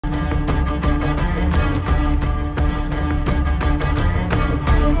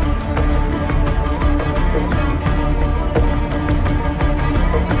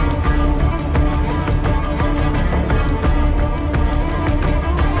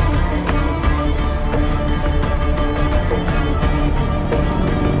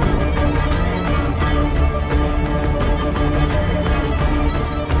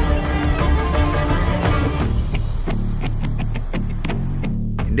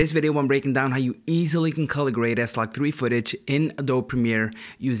this video, I'm breaking down how you easily can color grade SLOG3 footage in Adobe Premiere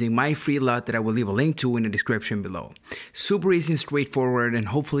using my free LUT that I will leave a link to in the description below. Super easy and straightforward, and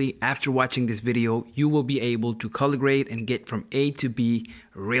hopefully after watching this video, you will be able to color grade and get from A to B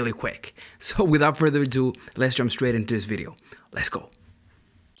really quick. So without further ado, let's jump straight into this video. Let's go.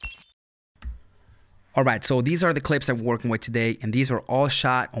 Alright, so these are the clips I'm working with today, and these are all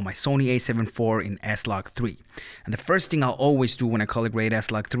shot on my Sony a7 IV in SLOG3. And the first thing I'll always do when I color grade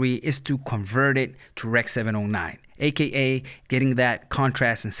SLOG3 is to convert it to Rec 709, aka getting that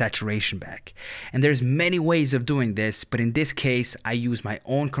contrast and saturation back. And there's many ways of doing this, but in this case, I use my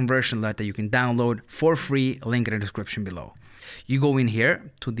own conversion LUT that you can download for free, link in the description below. You go in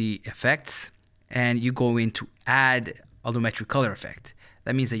here to the effects, and you go into add allometric color effect.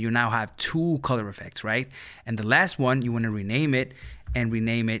 That means that you now have two color effects, right? And the last one, you want to rename it and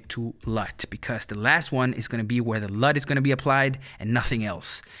rename it to LUT, because the last one is going to be where the LUT is going to be applied and nothing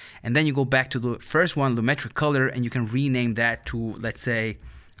else. And then you go back to the first one, allometric color, and you can rename that to, let's say,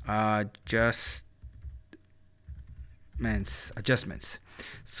 adjustments.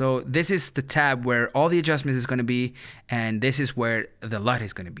 So this is the tab where all the adjustments is going to be, and this is where the LUT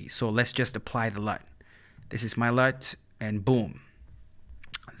is going to be. So let's just apply the LUT. This is my LUT, and boom.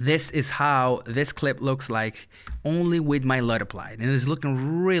 This is how this clip looks like only with my LUT applied, and it's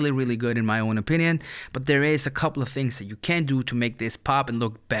looking really good in my own opinion, but there is a couple of things that you can do to make this pop and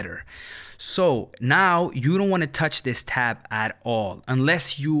look better. So now you don't want to touch this tab at all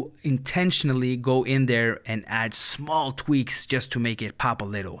unless you intentionally go in there and add small tweaks just to make it pop a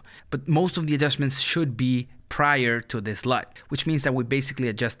little. But most of the adjustments should be prior to this LUT, which means that we're basically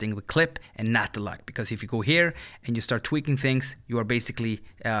adjusting the clip and not the LUT, because if you go here and you start tweaking things, you are basically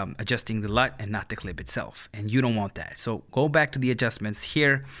adjusting the LUT and not the clip itself, and you don't want that. So go back to the adjustments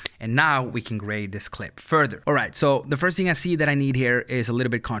here, and now we can grade this clip further. All right, so the first thing I see that I need here is a little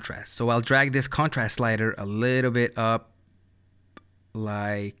bit contrast. So I'll drag this contrast slider a little bit up,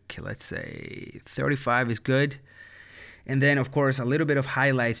 like let's say 35 is good. And then, of course, a little bit of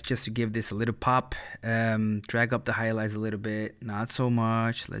highlights just to give this a little pop. Drag up the highlights a little bit, not so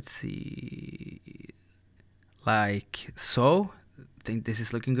much. Let's see, like so. I think this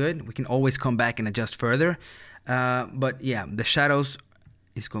is looking good. We can always come back and adjust further. But yeah, the shadows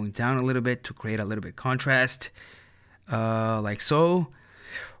is going down a little bit to create a little bit contrast, like so.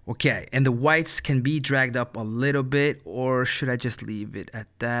 Okay, and the whites can be dragged up a little bit, or should I just leave it at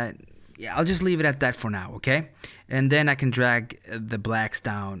that? Yeah, I'll just leave it at that for now, okay? And then I can drag the blacks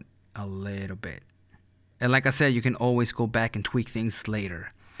down a little bit. And like I said, you can always go back and tweak things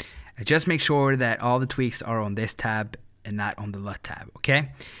later. And just make sure that all the tweaks are on this tab and not on the LUT tab,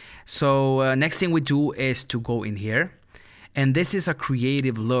 okay? So next thing we do is to go in here. And this is a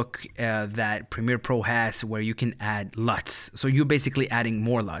creative look that Premiere Pro has, where you can add LUTs. So you're basically adding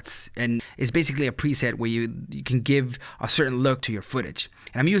more LUTs. And it's basically a preset where you can give a certain look to your footage.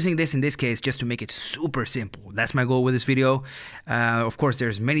 And I'm using this in this case just to make it super simple. That's my goal with this video. Of course,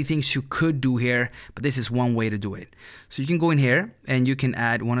 there's many things you could do here, but this is one way to do it. So you can go in here and you can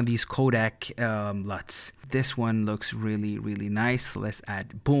add one of these Kodak LUTs. This one looks really nice. So let's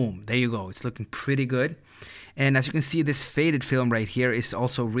add, boom, there you go. It's looking pretty good. And as you can see, this faded film right here is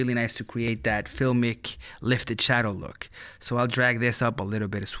also really nice to create that filmic lifted shadow look. So I'll drag this up a little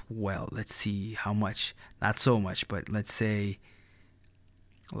bit as well. Let's see how much, not so much, but let's say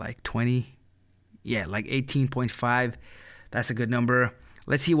like 20. Yeah, like 18.5. That's a good number.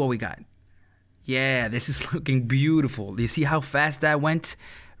 Let's see what we got. Yeah, this is looking beautiful. Do you see how fast that went?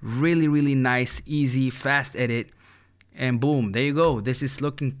 Really nice, easy, fast edit. And boom, there you go. This is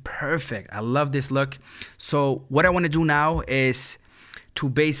looking perfect. I love this look. So what I want to do now is to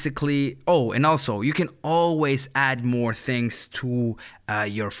basically, oh, and also you can always add more things to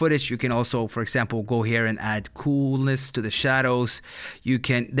your footage. You can also, for example, go here and add coolness to the shadows. You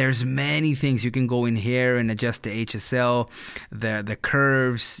can, there's many things. You can go in here and adjust the HSL, the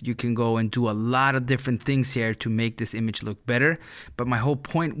curves. You can go and do a lot of different things here to make this image look better. But my whole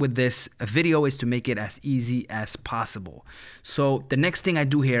point with this video is to make it as easy as possible. So the next thing I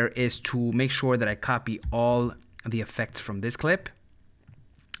do here is to make sure that I copy all the effects from this clip,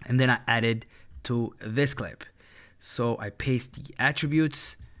 and then I added to this clip. So I paste the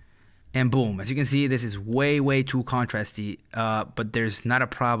attributes, and boom, as you can see, this is way too contrasty, but there's not a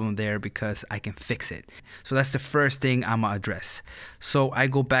problem there because I can fix it. So that's the first thing I'm gonna address. So I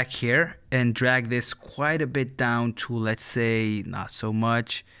go back here and drag this quite a bit down to, let's say, not so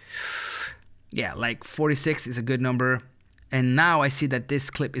much. Yeah, like 46 is a good number. And now I see that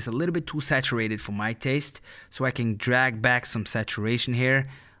this clip is a little bit too saturated for my taste, so I can drag back some saturation here.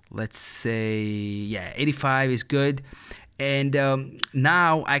 Let's say, yeah, 85 is good. And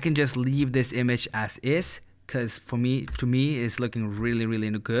now I can just leave this image as is, because to me it's looking really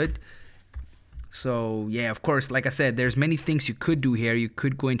good. So yeah, of course, like I said, there's many things you could do here. You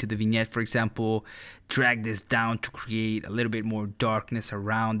could go into the vignette, for example, drag this down to create a little bit more darkness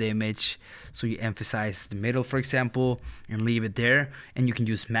around the image, so you emphasize the middle, for example, and leave it there. And you can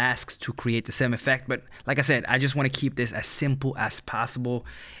use masks to create the same effect, but like I said, I just want to keep this as simple as possible.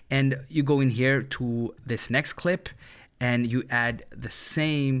 And you go in here to this next clip and you add the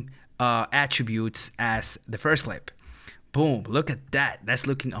same attributes as the first clip. Boom, look at that. That's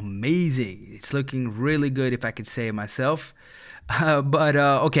looking amazing. It's looking really good, if I could say it myself.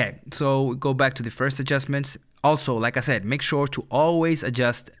 Okay, so go back to the first adjustments. Also, like I said, make sure to always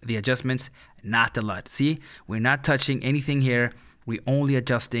adjust the adjustments, not the LUT. See, we're not touching anything here. We're only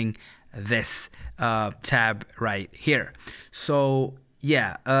adjusting this tab right here. So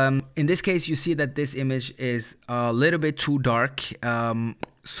yeah, in this case, you see that this image is a little bit too dark.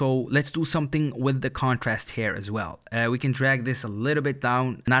 So let's do something with the contrast here as well. We can drag this a little bit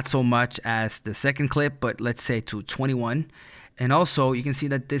down, not so much as the second clip, but let's say to 21. And also you can see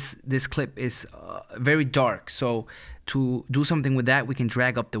that this clip is very dark. So to do something with that, we can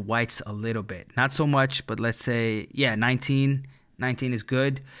drag up the whites a little bit, not so much, but let's say, yeah, 19 is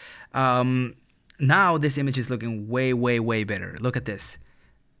good. Now this image is looking way better. Look at this.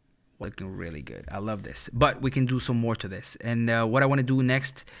 Looking really good. I love this, but we can do some more to this. And what I want to do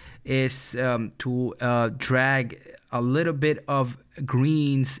next is to drag a little bit of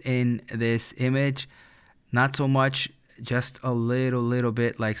greens in this image, not so much, just a little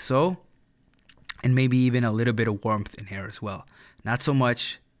bit like so, and maybe even a little bit of warmth in here as well. Not so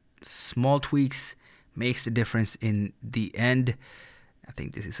much. Small tweaks makes the difference in the end. I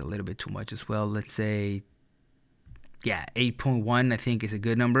think this is a little bit too much as well. Let's say, yeah, 8.1 I think is a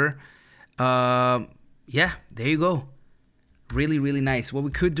good number. Yeah, there you go. Really nice. What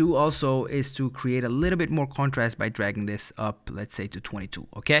we could do also is to create a little bit more contrast by dragging this up, let's say to 22.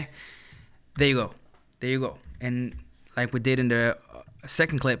 Okay, there you go. And like we did in the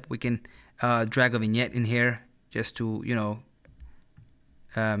second clip, we can drag a vignette in here just to, you know,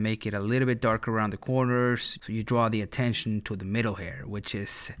 make it a little bit darker around the corners, so you draw the attention to the middle here, which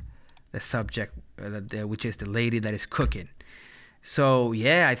is the subject, which is the lady that is cooking. So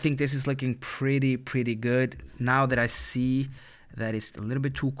yeah, I think this is looking pretty good. Now that I see that it's a little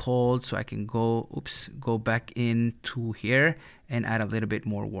bit too cold, so I can go back into here and add a little bit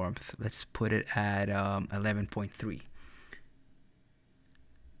more warmth. Let's put it at 11.3.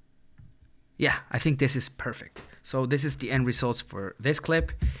 Yeah, I think this is perfect. So this is the end results for this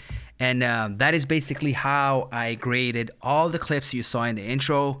clip. And that is basically how I graded all the clips you saw in the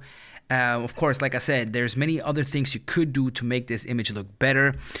intro. Of course, like I said, there's many other things you could do to make this image look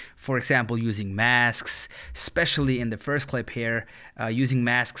better. For example, using masks, especially in the first clip here, using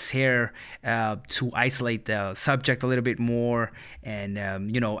masks here to isolate the subject a little bit more, and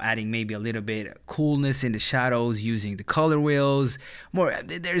you know, adding maybe a little bit of coolness in the shadows, using the color wheels.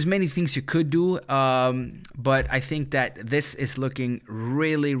 There's many things you could do, but I think that this is looking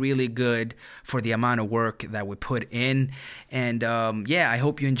really good for the amount of work that we put in. And yeah, I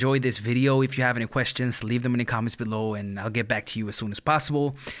hope you enjoyed this video. If you have any questions, leave them in the comments below and I'll get back to you as soon as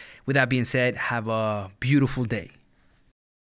possible. With that being said, have a beautiful day.